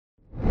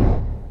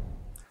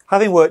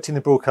Having worked in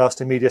the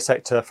broadcast and media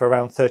sector for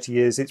around 30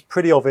 years, it's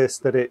pretty obvious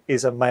that it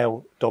is a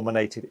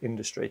male-dominated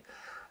industry.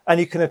 And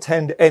you can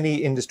attend any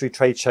industry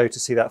trade show to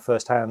see that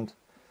firsthand.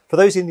 For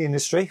those in the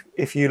industry,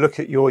 if you look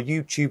at your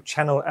YouTube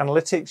channel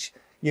analytics,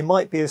 you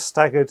might be as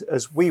staggered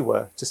as we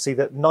were to see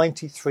that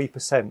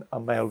 93% are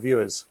male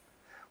viewers.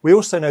 We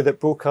also know that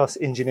broadcast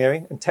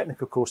engineering and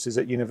technical courses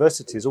at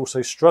universities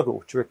also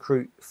struggle to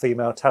recruit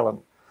female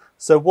talent.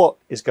 So what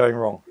is going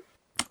wrong?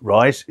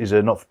 RISE is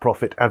a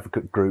not-for-profit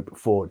advocate group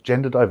for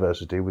gender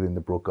diversity within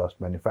the broadcast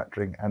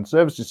manufacturing and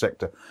services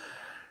sector.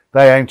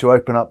 They aim to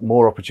open up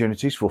more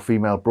opportunities for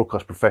female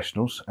broadcast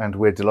professionals, and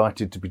we're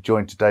delighted to be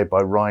joined today by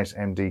RISE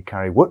MD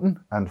Carrie Wootten.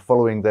 And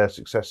following their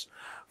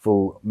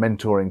successful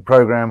mentoring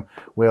program,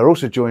 we are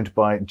also joined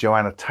by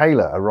Joanna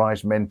Taylor, a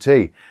RISE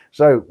mentee.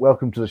 So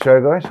welcome to the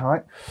show, guys.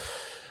 Hi.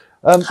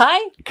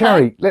 Hi.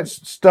 Carrie,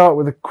 let's start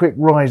with a quick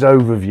RISE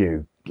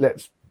overview.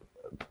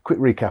 Quick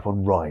recap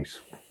on RISE.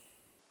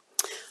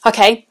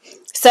 Okay,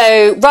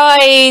 so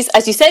RISE,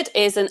 as you said,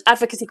 is an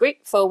advocacy group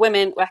for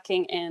women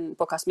working in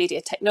broadcast media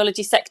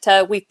technology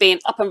sector. We've been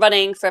up and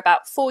running for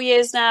about 4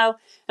 years now,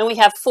 and we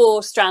have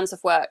 4 strands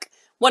of work.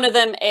 One of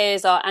them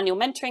is our annual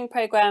mentoring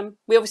program.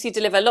 We obviously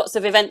deliver lots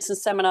of events and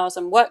seminars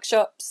and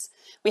workshops.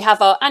 We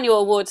have our annual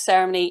awards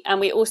ceremony,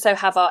 and we also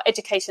have our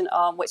education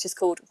arm, which is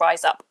called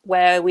Rise Up,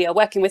 where we are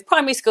working with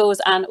primary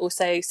schools and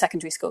also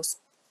secondary schools.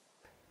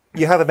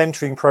 You have a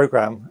mentoring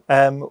program.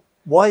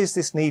 Why is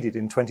this needed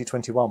in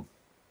 2021?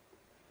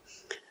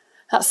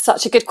 That's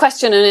such a good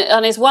question,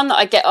 and is one that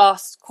I get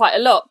asked quite a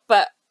lot,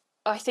 but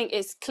I think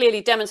it's clearly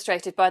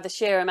demonstrated by the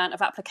sheer amount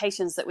of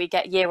applications that we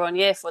get year on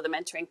year for the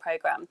mentoring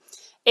program.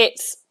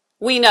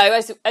 We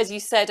know, as you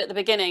said at the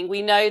beginning,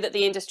 we know that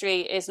the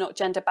industry is not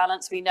gender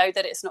balanced. We know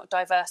that it's not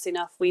diverse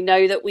enough. We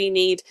know that we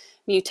need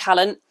new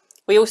talent.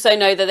 We also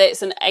know that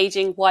it's an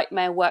aging white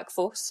male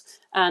workforce.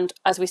 And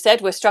as we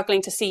said, we're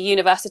struggling to see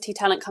university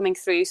talent coming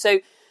through. So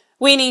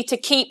we need to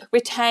keep,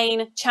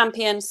 retain,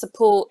 champion,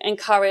 support,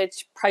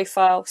 encourage,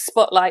 profile,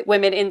 spotlight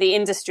women in the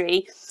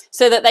industry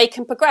so that they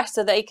can progress,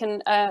 so they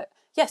can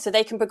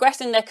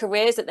progress in their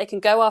careers, that they can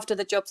go after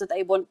the jobs that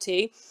they want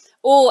to,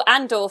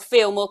 or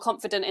feel more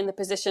confident in the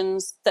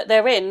positions that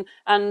they're in.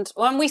 And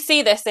when we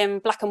see this in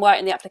black and white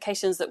in the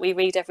applications that we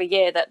read every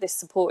year, that this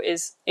support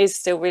is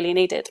still really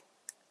needed.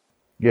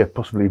 Yeah,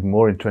 possibly even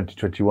more in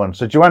 2021.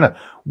 So, Joanna,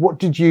 what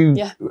did you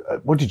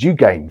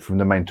gain from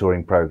the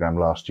mentoring program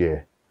last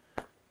year?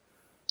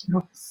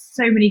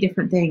 So many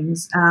different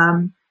things.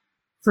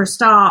 For a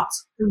start,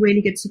 a really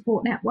good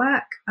support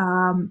network.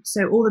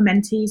 So all the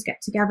mentees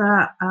get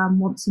together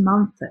once a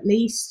month at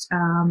least.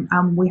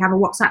 We have a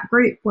WhatsApp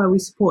group where we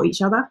support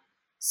each other.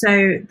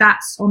 So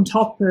that's on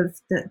top of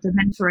the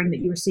mentoring that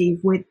you receive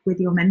with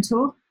your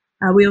mentor.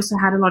 We also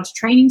had a lot of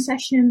training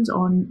sessions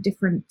on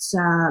different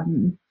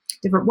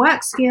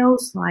work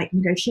skills like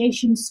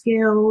negotiation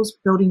skills,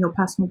 building your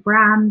personal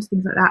brand,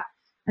 things like that.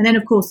 And then,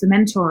 of course, the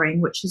mentoring,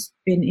 which has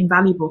been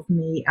invaluable for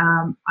me.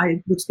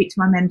 I would speak to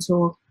my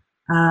mentor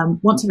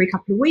once every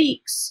couple of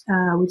weeks.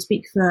 We'd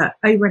speak for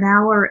over an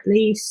hour at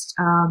least.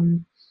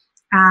 And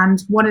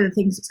one of the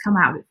things that's come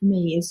out of it for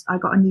me is I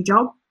got a new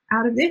job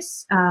out of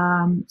this.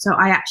 So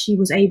I actually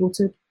was able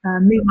to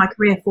move my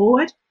career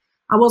forward.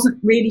 I wasn't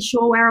really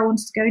sure where I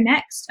wanted to go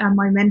next, and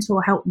my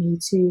mentor helped me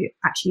to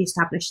actually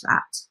establish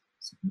that.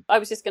 I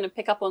was just going to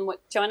pick up on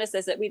what Joanna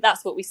says, that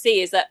that's what we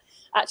see, is that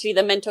actually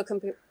the mentor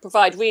can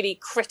provide really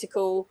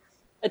critical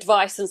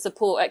advice and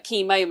support at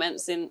key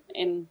moments in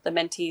the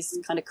mentee's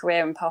kind of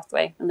career and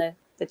pathway and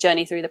the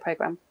journey through the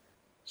program.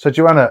 So,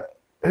 Joanna,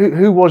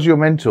 who was your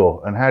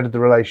mentor and how did the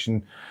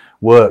relation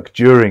work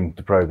during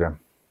the program?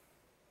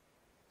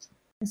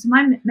 So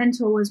my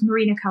mentor was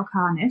Marina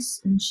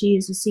Kalkanis, and she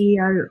is the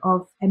CEO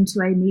of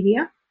M2A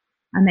Media,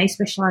 and they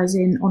specialize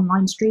in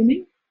online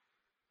streaming.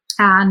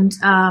 And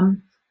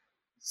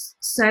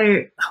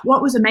so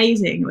what was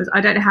amazing was,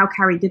 I don't know how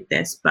Carrie did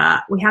this,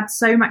 but we had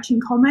so much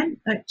in common.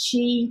 That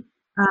she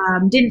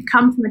didn't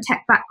come from a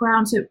tech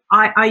background. So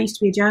I used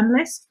to be a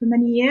journalist for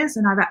many years,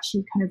 and I've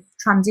actually kind of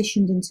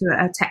transitioned into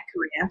a tech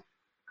career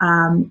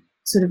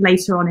sort of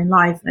later on in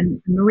life.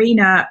 And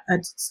Marina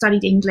had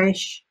studied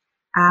English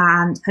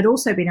and had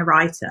also been a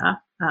writer,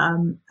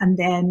 and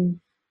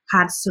then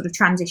had sort of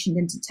transitioned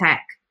into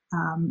tech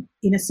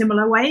in a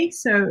similar way.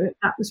 So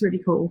that was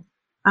really cool.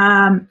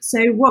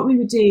 So what we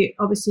would do,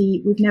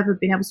 obviously, we've never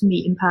been able to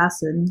meet in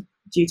person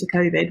due to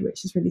COVID,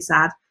 which is really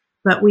sad,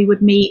 but we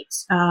would meet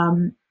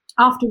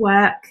after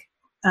work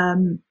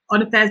on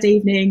a Thursday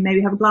evening,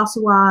 maybe have a glass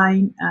of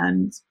wine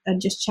and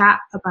just chat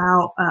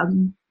about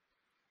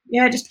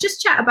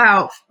just chat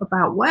about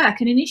work.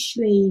 And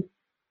initially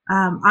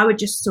I would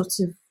just sort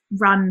of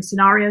run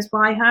scenarios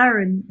by her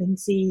and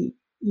see,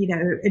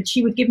 and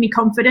she would give me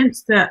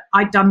confidence that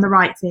I'd done the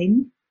right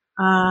thing.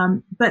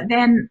 But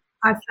then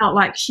I felt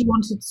like she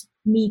wanted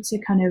me to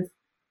kind of,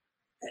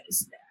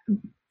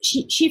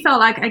 she felt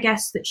like, I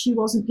guess, that she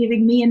wasn't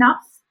giving me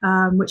enough,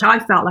 which I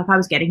felt like I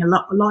was getting a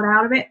lot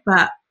out of it,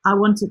 but I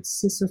wanted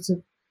to sort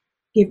of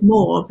give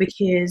more,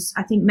 because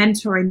I think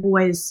mentoring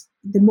always,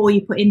 the more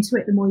you put into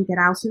it, the more you get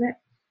out of it.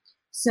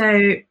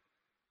 So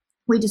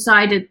we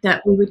decided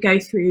that we would go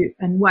through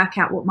and work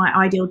out what my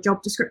ideal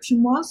job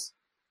description was.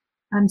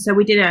 And so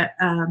we did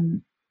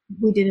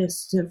a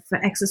sort of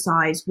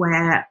exercise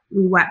where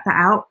we worked that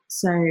out.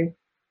 So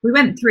we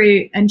went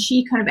through, and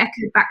she kind of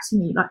echoed back to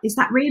me, like, is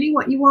that really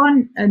what you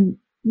want? And,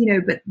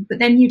 but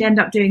then you'd end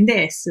up doing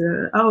this.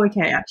 Oh,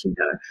 okay, actually,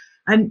 no.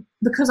 And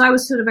because I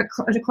was sort of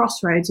at a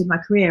crossroads in my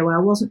career where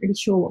I wasn't really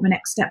sure what my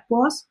next step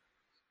was,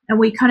 and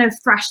we kind of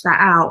thrashed that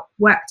out,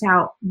 worked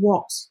out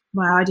what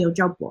my ideal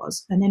job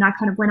was. And then I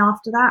kind of went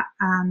after that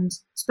and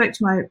spoke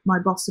to my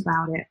boss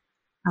about it.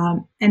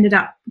 Ended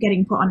up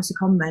getting put on a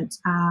secondment,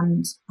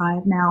 and I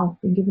have now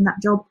been given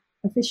that job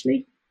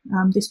officially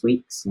this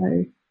week.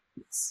 So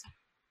it's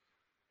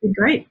been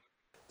great.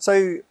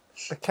 So,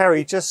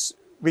 Carrie, just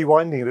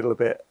rewinding a little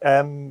bit,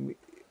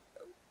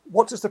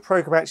 what does the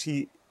programme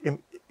actually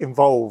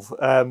involve?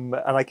 And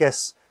I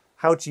guess,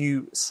 how do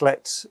you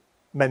select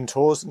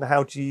mentors, and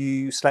how do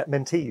you select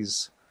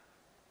mentees,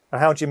 and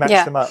how do you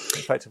match them up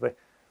effectively?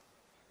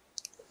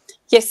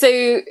 Yeah,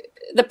 so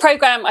the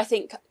programme, I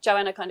think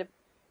Joanna kind of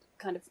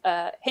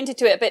hinted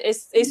to it a bit,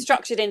 is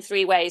structured in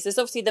three ways. There's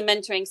obviously the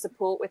mentoring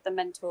support with the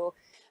mentor,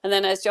 and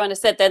then, as Joanna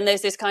said, then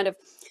there's this kind of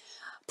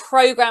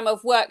program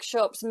of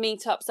workshops,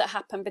 meetups that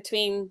happen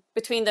between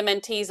the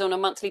mentees on a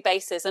monthly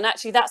basis. And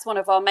actually, that's one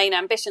of our main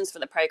ambitions for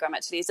the program,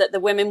 actually, is that the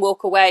women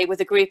walk away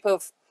with a group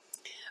of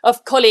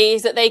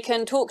colleagues that they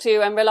can talk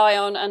to and rely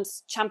on and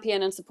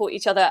champion and support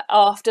each other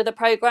after the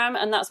program.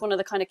 And that's one of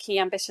the kind of key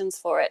ambitions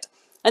for it.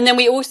 And then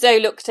we also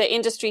look to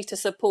industry to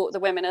support the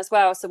women as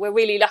well. So we're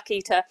really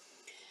lucky to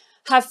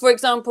have, for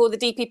example, the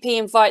DPP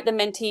invite the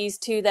mentees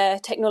to their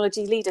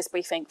technology leaders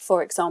briefing,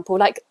 for example,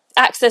 like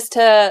access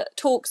to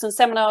talks and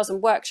seminars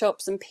and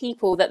workshops and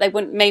people that they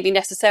wouldn't maybe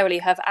necessarily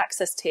have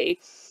access to.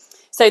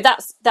 So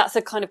that's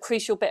a kind of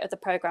crucial bit of the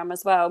program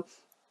as well.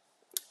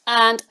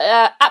 And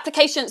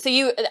application, so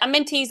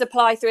mentees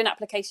apply through an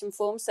application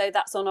form. So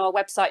that's on our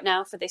website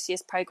now for this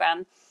year's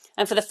program.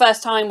 And for the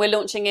first time, we're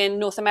launching in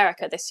North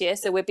America this year.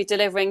 So we'll be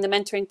delivering the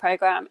mentoring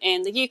program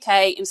in the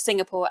UK, in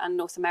Singapore and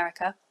North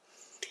America.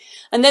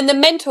 And then the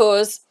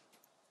mentors,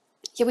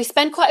 we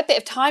spend quite a bit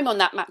of time on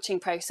that matching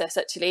process,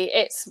 actually.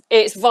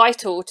 It's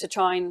vital to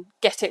try and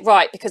get it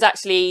right, because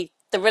actually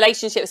the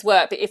relationships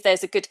work, but if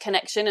there's a good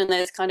connection and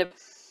there's kind of,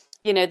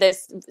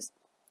 there's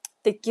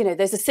a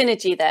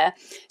synergy there.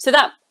 So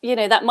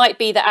that might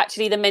be that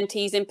actually the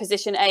mentee's in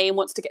position A and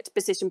wants to get to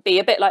position B,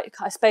 a bit like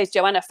I suppose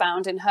Joanna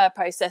found in her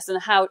process.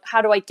 And how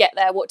do I get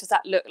there? What does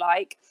that look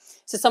like?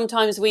 So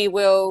sometimes we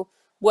will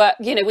work,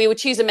 we will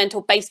choose a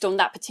mentor based on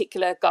that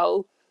particular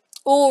goal.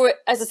 Or,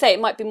 as I say, it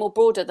might be more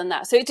broader than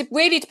that. So it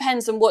really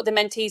depends on what the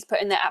mentees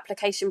put in their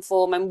application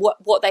form and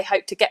what they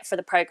hope to get for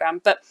the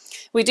programme. But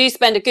we do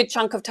spend a good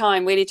chunk of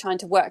time really trying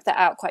to work that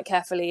out quite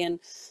carefully and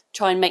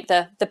try and make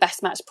the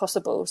best match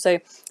possible. So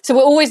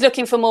we're always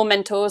looking for more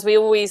mentors. We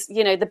always,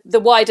 the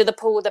wider the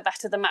pool, the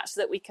better the match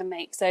that we can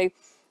make. So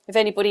if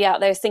anybody out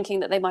there is thinking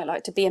that they might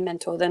like to be a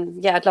mentor, then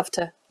yeah, I'd love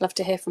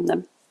to hear from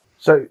them.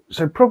 So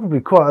probably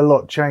quite a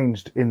lot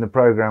changed in the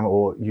programme,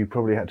 or you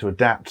probably had to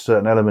adapt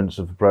certain elements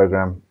of the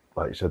programme,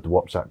 like you said, the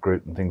WhatsApp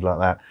group and things like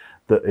that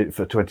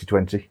for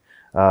 2020,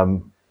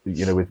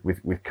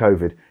 with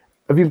COVID.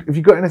 Have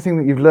you got anything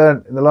that you've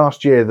learned in the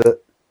last year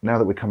that, now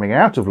that we're coming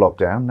out of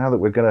lockdown, now that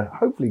we're going to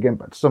hopefully get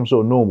back to some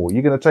sort of normal,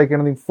 you're going to take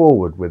anything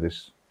forward with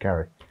this,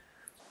 Carrie?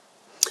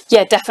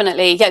 Yeah,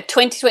 definitely. Yeah,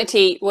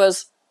 2020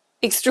 was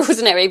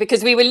extraordinary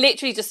because we were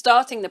literally just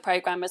starting the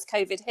programme as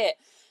COVID hit.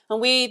 And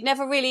we'd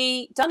never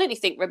really done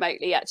anything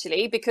remotely,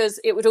 actually, because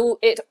it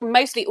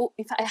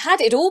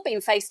had all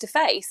been face to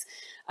face.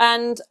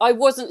 And I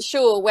wasn't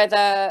sure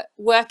whether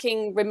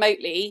working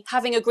remotely,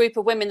 having a group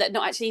of women that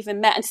not actually even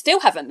met and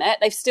still haven't met,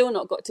 they've still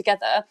not got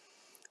together,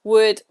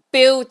 would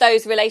build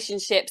those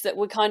relationships that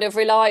we kind of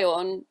rely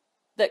on,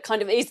 that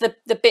kind of is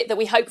the bit that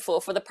we hope for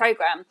the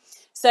programme.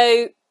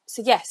 So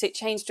yes, it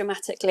changed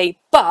dramatically.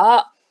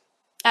 But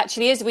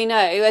actually, as we know,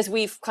 as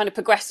we've kind of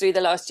progressed through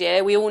the last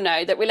year, we all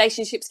know that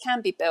relationships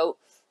can be built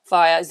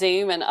via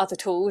Zoom and other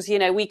tools.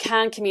 We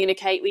can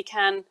communicate, we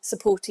can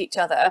support each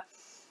other.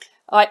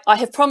 I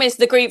have promised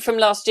the group from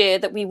last year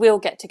that we will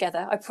get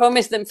together. I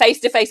promised them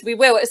face to face. We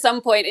will at some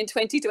point in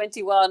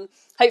 2021.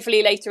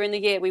 Hopefully later in the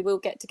year, we will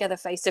get together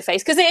face to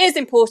face because it is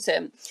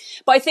important.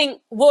 But I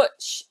think what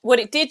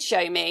it did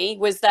show me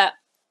was that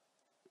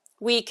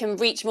we can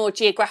reach more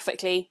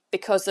geographically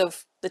because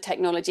of the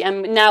technology.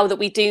 And now that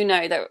we do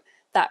know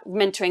that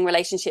mentoring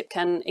relationship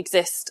can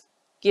exist,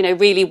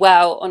 really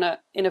well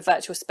in a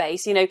virtual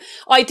space.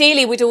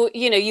 Ideally,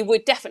 you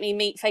would definitely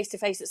meet face to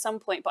face at some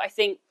point. But I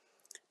think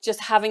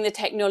just having the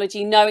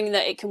technology, knowing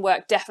that it can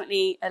work,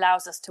 definitely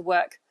allows us to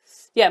work,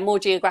 more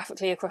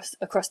geographically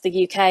across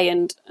the UK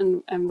and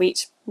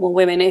reach more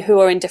women who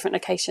are in different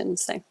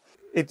locations. So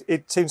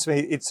it seems to me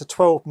it's a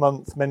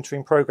 12-month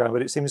mentoring program,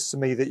 but it seems to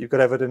me that you've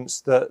got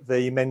evidence that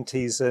the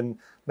mentees and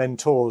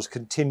mentors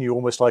continue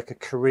almost like a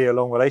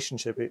career-long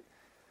relationship.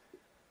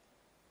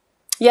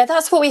 Yeah,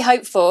 that's what we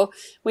hope for.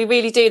 We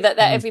really do, that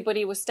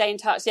everybody will stay in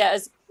touch. Yeah,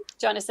 as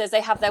Joanna says,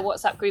 they have their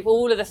WhatsApp group.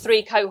 All of the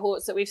 3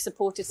 cohorts that we've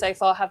supported so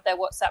far have their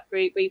WhatsApp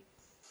group.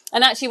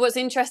 And actually what's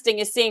interesting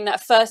is seeing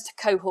that first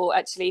cohort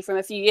actually from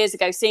a few years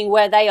ago, seeing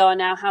where they are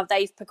now, how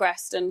they've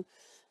progressed. And,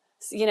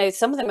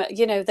 some of them,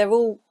 they're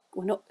all,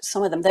 well, not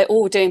some of them, they're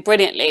all doing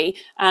brilliantly,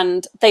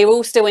 and they're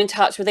all still in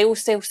touch, they all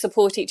still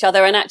support each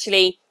other. And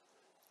actually,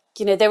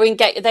 they're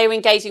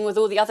engaging with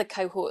all the other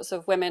cohorts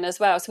of women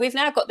as well. So we've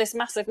now got this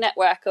massive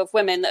network of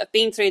women that have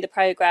been through the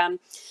programme,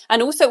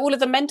 and also all of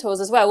the mentors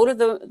as well, all of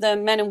the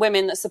men and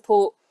women that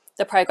support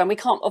the programme. We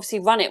can't obviously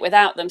run it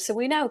without them. So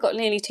we now got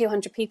nearly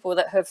 200 people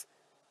that have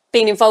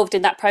been involved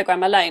in that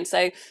programme alone.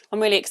 So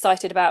I'm really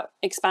excited about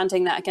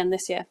expanding that again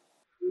this year.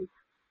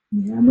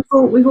 Yeah,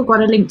 we've all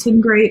got a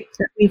LinkedIn group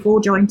that we've all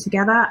joined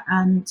together.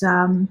 And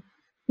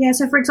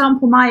so for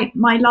example, my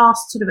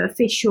last sort of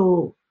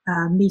official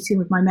meeting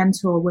with my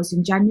mentor was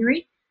in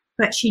January,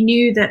 but she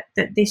knew that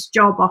this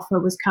job offer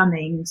was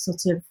coming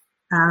sort of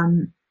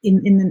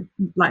in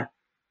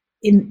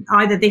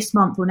either this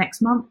month or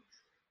next month.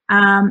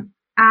 And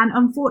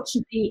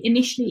unfortunately,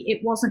 initially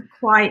it wasn't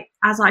quite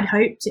as I'd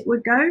hoped it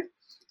would go.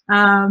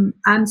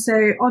 And so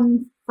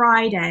on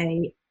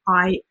Friday,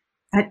 I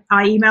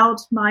emailed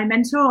my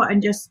mentor,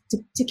 and just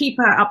to keep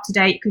her up to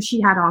date, because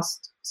she had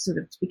asked sort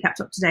of to be kept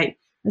up to date.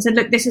 I said,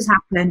 look, this has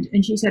happened.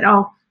 And she said,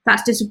 oh,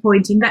 that's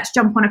disappointing. Let's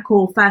jump on a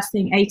call first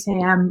thing 8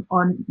 a.m.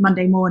 on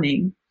Monday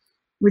morning,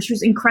 which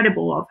was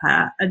incredible of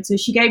her. And so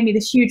she gave me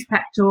this huge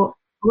pep talk.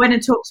 I went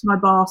and talked to my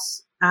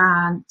boss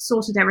and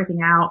sorted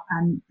everything out.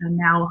 And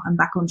now I'm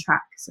back on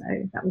track. So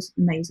that was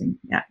amazing.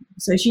 Yeah.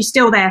 So she's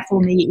still there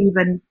for me,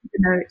 even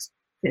though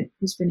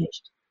it's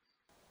finished.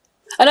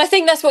 And I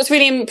think that's what's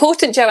really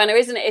important, Joanna,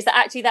 isn't it? Is that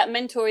actually that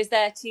mentor is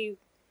there to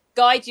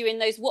guide you in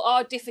those what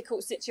are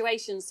difficult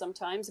situations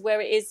sometimes, where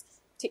it is,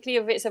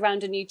 particularly if it's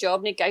around a new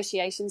job,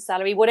 negotiation,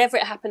 salary, whatever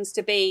it happens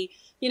to be.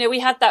 We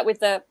had that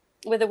with a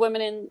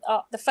woman in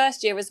the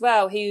first year as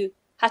well, who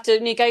had to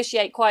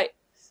negotiate quite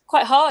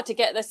hard to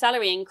get the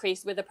salary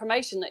increase with a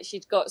promotion that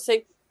she'd got. So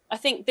I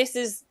think this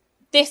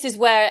is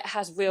where it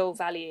has real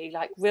value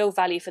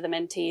for the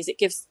mentees. It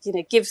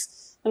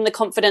gives them the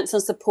confidence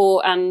and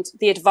support and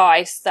the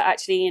advice that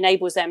actually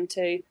enables them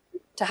to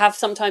have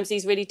sometimes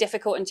these really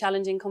difficult and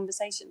challenging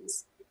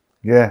conversations.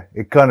 Yeah,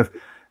 it kind of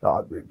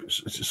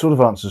sort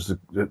of answers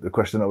the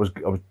question I was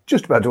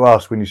just about to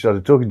ask when you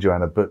started talking,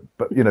 Joanna. But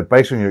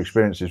based on your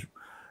experiences,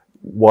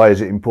 why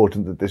is it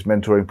important that this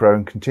mentoring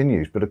program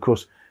continues? But of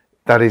course,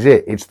 that is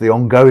it. It's the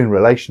ongoing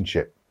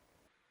relationship.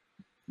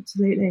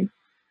 Absolutely.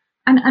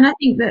 And I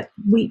think that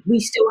we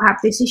still have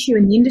this issue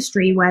in the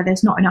industry where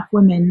there's not enough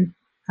women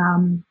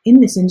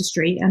in this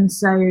industry. And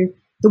so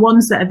the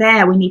ones that are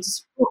there, we need to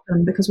support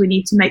them, because we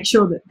need to make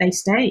sure that they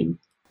stay.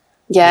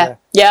 Yeah,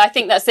 I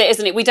think that's it,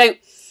 isn't it?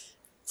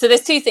 So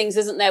there's 2 things,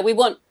 isn't there? We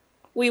want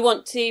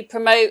to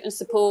promote and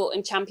support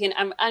and champion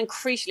and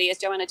crucially, as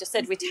Joanna just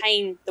said,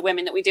 retain the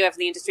women that we do have in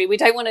the industry. We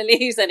don't want to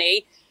lose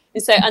any.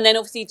 And then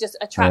obviously just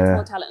attract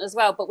more talent as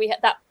well. But we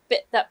had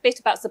that bit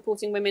about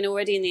supporting women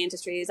already in the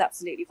industry is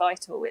absolutely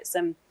vital. It's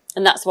and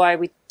that's why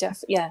we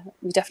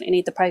definitely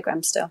need the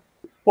programme still.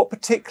 What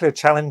particular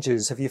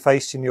challenges have you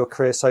faced in your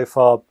career so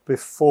far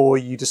before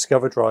you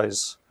discovered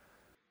RISE?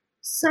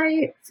 So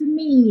for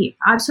me,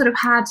 I've sort of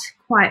had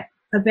quite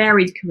a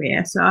varied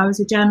career. So I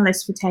was a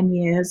journalist for 10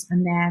 years,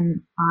 and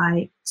then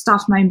I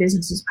started my own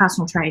business as a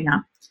personal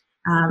trainer.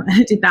 And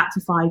I did that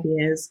for 5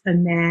 years.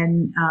 And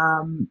then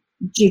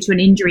due to an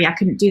injury, I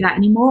couldn't do that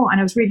anymore. And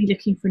I was really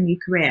looking for a new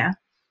career.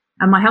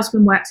 And my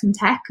husband works in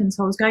tech. And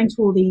so I was going to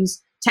all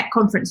these tech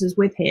conferences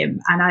with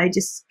him, and I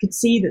just could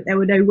see that there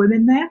were no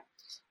women there.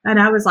 And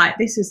I was like,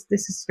 this is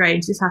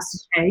strange. This has to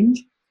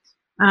change.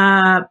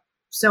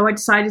 So I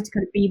decided to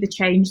kind of be the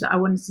change that I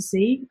wanted to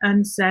see.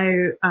 And so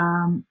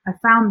I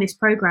found this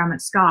program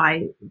at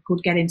Sky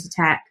called Get Into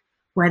Tech,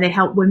 where they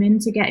help women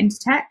to get into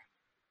tech.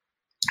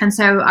 And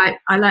so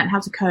I learned how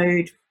to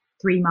code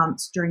 3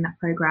 months during that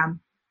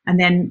program. And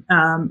then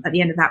at the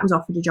end of that was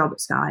offered a job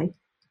at Sky.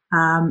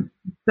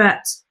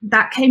 But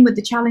that came with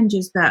the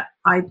challenges that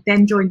I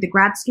then joined the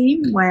grad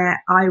scheme,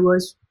 where I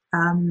was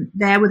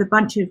there with a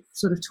bunch of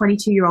sort of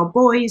 22-year-old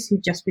boys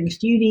who'd just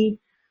finished uni.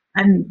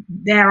 And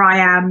there I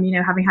am,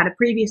 having had a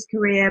previous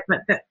career,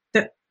 but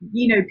that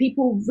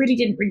people really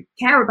didn't really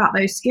care about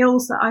those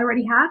skills that I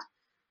already had.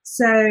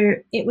 So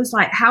it was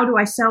like, how do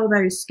I sell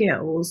those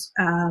skills?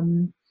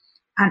 And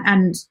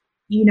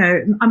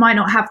I might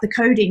not have the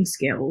coding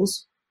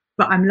skills,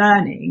 but I'm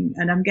learning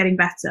and I'm getting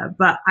better,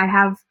 but I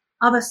have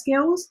other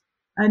skills.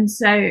 And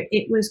so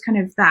it was kind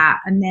of that.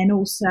 And then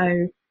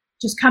also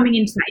just coming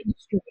into that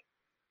industry.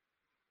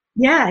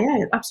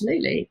 Yeah,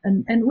 absolutely.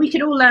 And we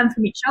could all learn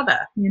from each other,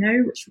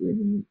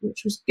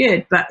 which was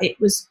good. But it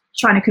was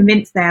trying to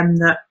convince them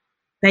that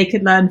they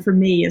could learn from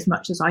me as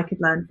much as I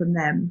could learn from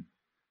them.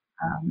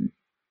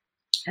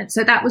 And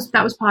so that was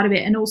part of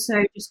it. And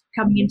also just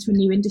coming into a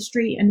new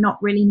industry and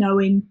not really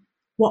knowing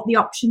what the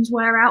options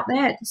were out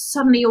there.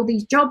 Suddenly all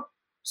these jobs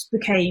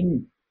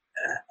became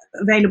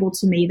available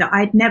to me that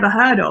I'd never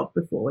heard of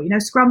before.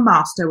 Scrum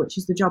Master, which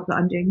is the job that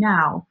I'm doing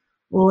now,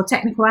 or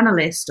technical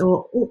analyst,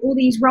 or all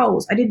these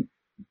roles I didn't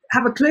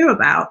have a clue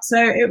about. So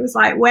it was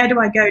like, where do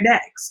I go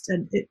next?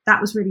 And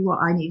that was really what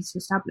I needed to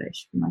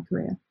establish for my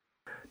career.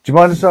 Do you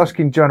mind us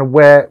asking, Joanna,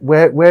 where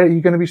are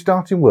you going to be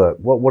starting work?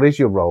 What is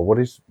your role?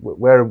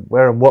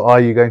 Where and what are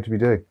you going to be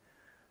doing?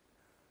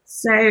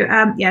 So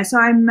so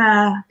I'm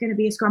going to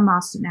be a Scrum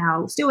Master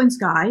now, still in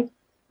Sky,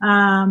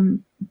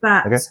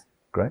 but okay,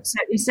 great. So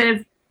instead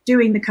of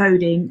doing the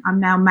coding, I'm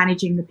now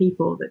managing the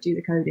people that do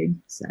the coding.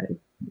 So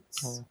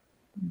it's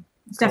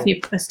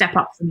definitely a step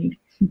up for me.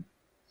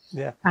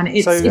 Yeah, and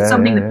it's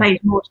something that plays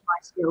more to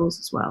my skills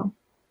as well.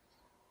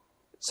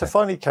 So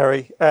finally,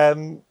 Carrie,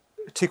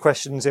 2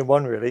 questions in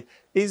one really.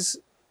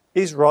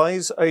 Is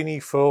RISE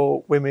only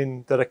for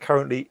women that are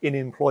currently in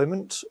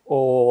employment,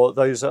 or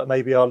those that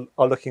maybe are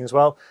looking as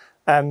well?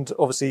 And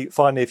obviously,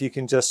 finally, if you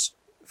can just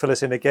fill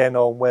us in again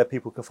on where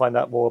people can find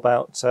out more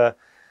about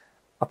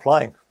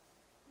applying.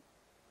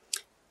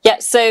 Yeah,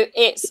 so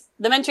it's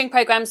the mentoring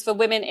programs for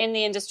women in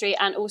the industry,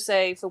 and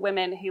also for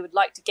women who would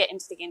like to get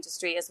into the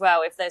industry as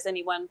well. If there's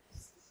anyone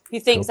who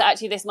thinks that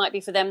actually this might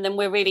be for them, then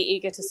we're really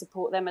eager to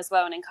support them as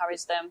well and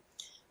encourage them.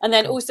 And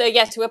then also,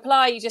 to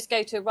apply, you just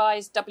go to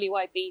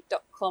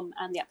risewyb.com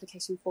and the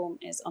application form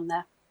is on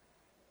there.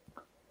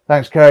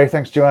 Thanks, Carrie.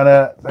 Thanks,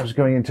 Joanna. Thanks for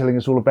coming in and telling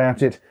us all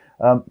about it.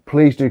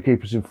 Please do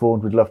keep us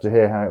informed. We'd love to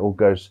hear how it all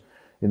goes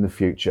in the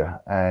future.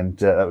 And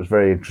that was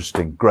very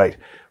interesting. Great.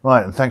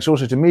 Right. And thanks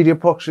also to Media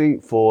Proxy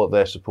for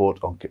their support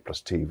on Kit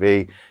Plus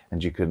TV.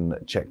 And you can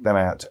check them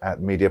out at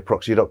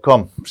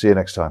mediaproxy.com. See you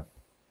next time.